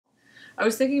I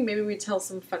was thinking maybe we'd tell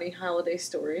some funny holiday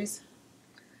stories.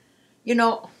 You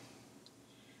know,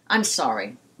 I'm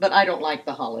sorry, but I don't like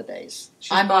the holidays.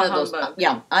 She's I'm one of those. humbug.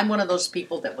 Yeah, I'm one of those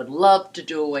people that would love to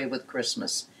do away with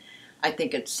Christmas. I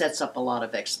think it sets up a lot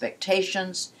of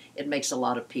expectations. It makes a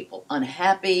lot of people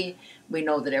unhappy. We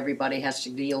know that everybody has to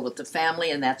deal with the family,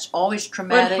 and that's always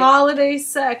traumatic. But holiday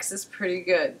sex is pretty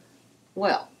good.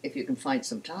 Well, if you can find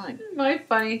some time. My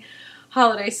funny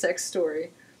holiday sex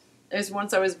story is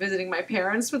once I was visiting my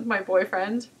parents with my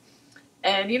boyfriend.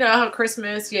 And you know how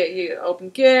Christmas, you open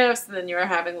gifts, and then you're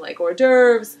having like hors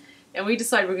d'oeuvres. And we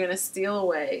decide we're going to steal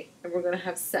away, and we're going to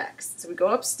have sex. So we go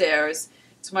upstairs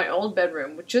to my old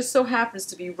bedroom, which just so happens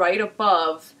to be right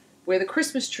above where the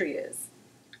Christmas tree is.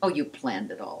 Oh, you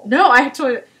planned it all. No, I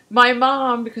told my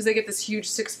mom, because they get this huge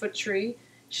 6-foot tree,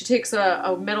 she takes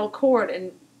a metal cord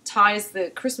and ties the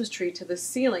Christmas tree to the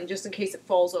ceiling just in case it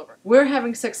falls over. We're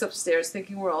having sex upstairs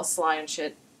thinking we're all sly and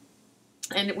shit.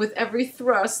 And with every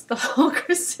thrust, the whole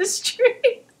Christmas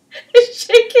tree is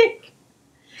shaking.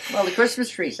 Well, the Christmas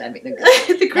tree's having a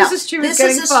The Christmas tree was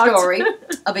getting fucked. This is a story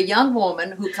of a young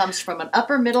woman who comes from an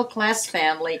upper middle class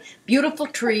family, beautiful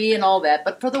tree and all that,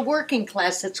 but for the working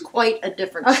class, it's quite a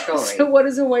different story. So what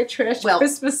is a white trash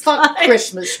Christmas fuck light?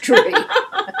 Christmas tree.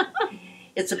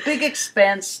 It's a big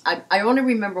expense. I only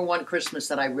remember one Christmas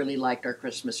that I really liked our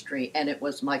Christmas tree, and it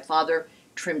was my father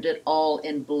trimmed it all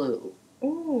in blue.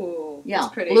 Ooh, yeah,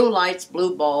 that's pretty. Blue lights,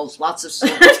 blue balls, lots of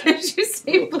silver. Did you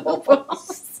say blue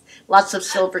balls? Lots of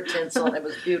silver tinsel. It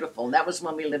was beautiful. That was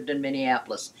when we lived in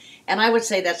Minneapolis, and I would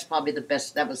say that's probably the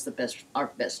best. That was the best, our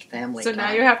best family. So time.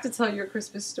 now you have to tell your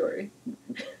Christmas story.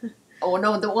 Oh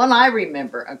no, the one I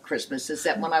remember of Christmas is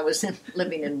that when I was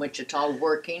living in Wichita,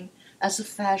 working as a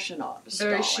fashion artist.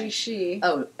 Very she.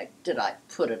 Oh, did I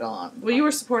put it on? Well, you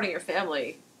were supporting your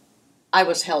family. I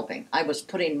was helping. I was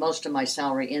putting most of my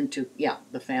salary into,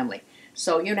 the family.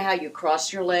 So you know how you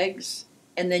cross your legs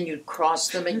and then you cross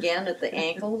them again at the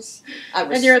ankles?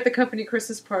 And you're at the company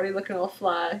Christmas party looking all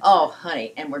fly. Oh,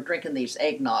 honey, and we're drinking these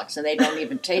eggnogs, and they don't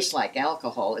even taste like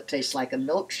alcohol. It tastes like a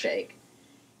milkshake.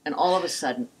 And all of a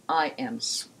sudden, I am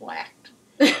swacked.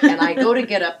 And I go to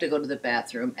go to the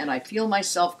bathroom, and I feel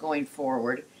myself going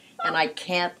forward, and I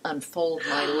can't unfold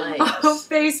my legs. Oh,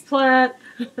 face plant.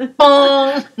 Boom!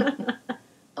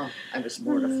 Oh, I was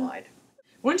mortified.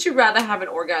 Wouldn't you rather have an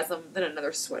orgasm than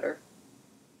another sweater?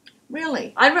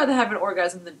 Really? I'd rather have an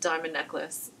orgasm than a diamond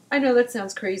necklace. I know that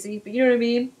sounds crazy, but you know what I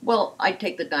mean? Well, I'd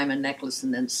take the diamond necklace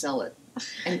and then sell it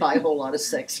and buy a whole lot of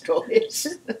sex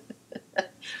toys.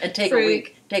 And take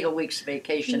a week's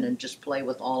vacation and just play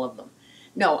with all of them.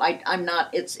 No, I'm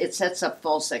not. It sets up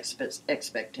false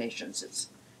expectations.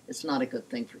 It's not a good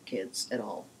thing for kids at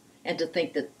all. And to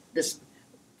think that this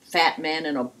fat man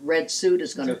in a red suit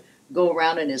is going to go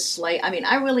around in his sleigh. I mean,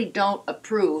 I really don't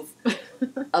approve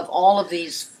of all of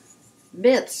these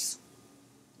myths.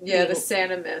 Yeah, the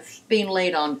Santa myth. Being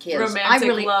laid on kids.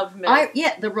 Romantic love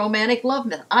myth. The romantic love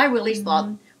myth. I really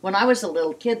thought, when I was a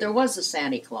little kid, there was a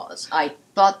Santa Claus. I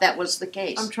thought that was the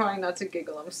case. I'm trying not to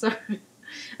giggle, I'm sorry.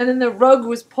 And then the rug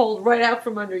was pulled right out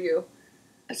from under you.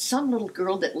 Some little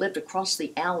girl that lived across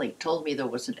the alley told me there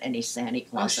wasn't any Santa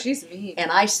Claus. Oh, she's mean.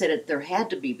 And I said there had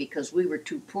to be because we were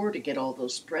too poor to get all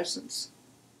those presents.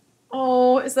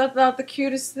 Oh, is that not the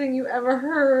cutest thing you ever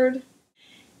heard?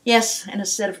 Yes, and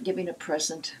instead of giving a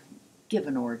present, give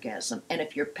an orgasm. And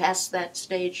if you're past that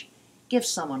stage, give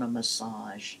someone a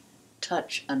massage.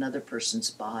 Touch another person's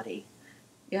body.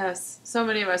 Yes, so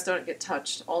many of us don't get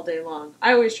touched all day long.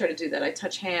 I always try to do that. I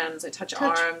touch hands, I touch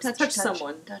arms, touch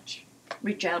someone. Touch.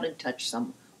 Reach out and touch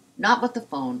someone. Not with the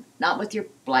phone, not with your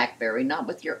BlackBerry, not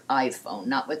with your iPhone,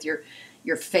 not with your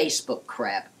Facebook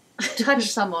crap. Touch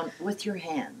someone with your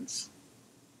hands.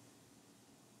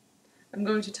 I'm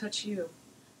going to touch you.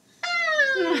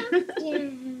 Yeah.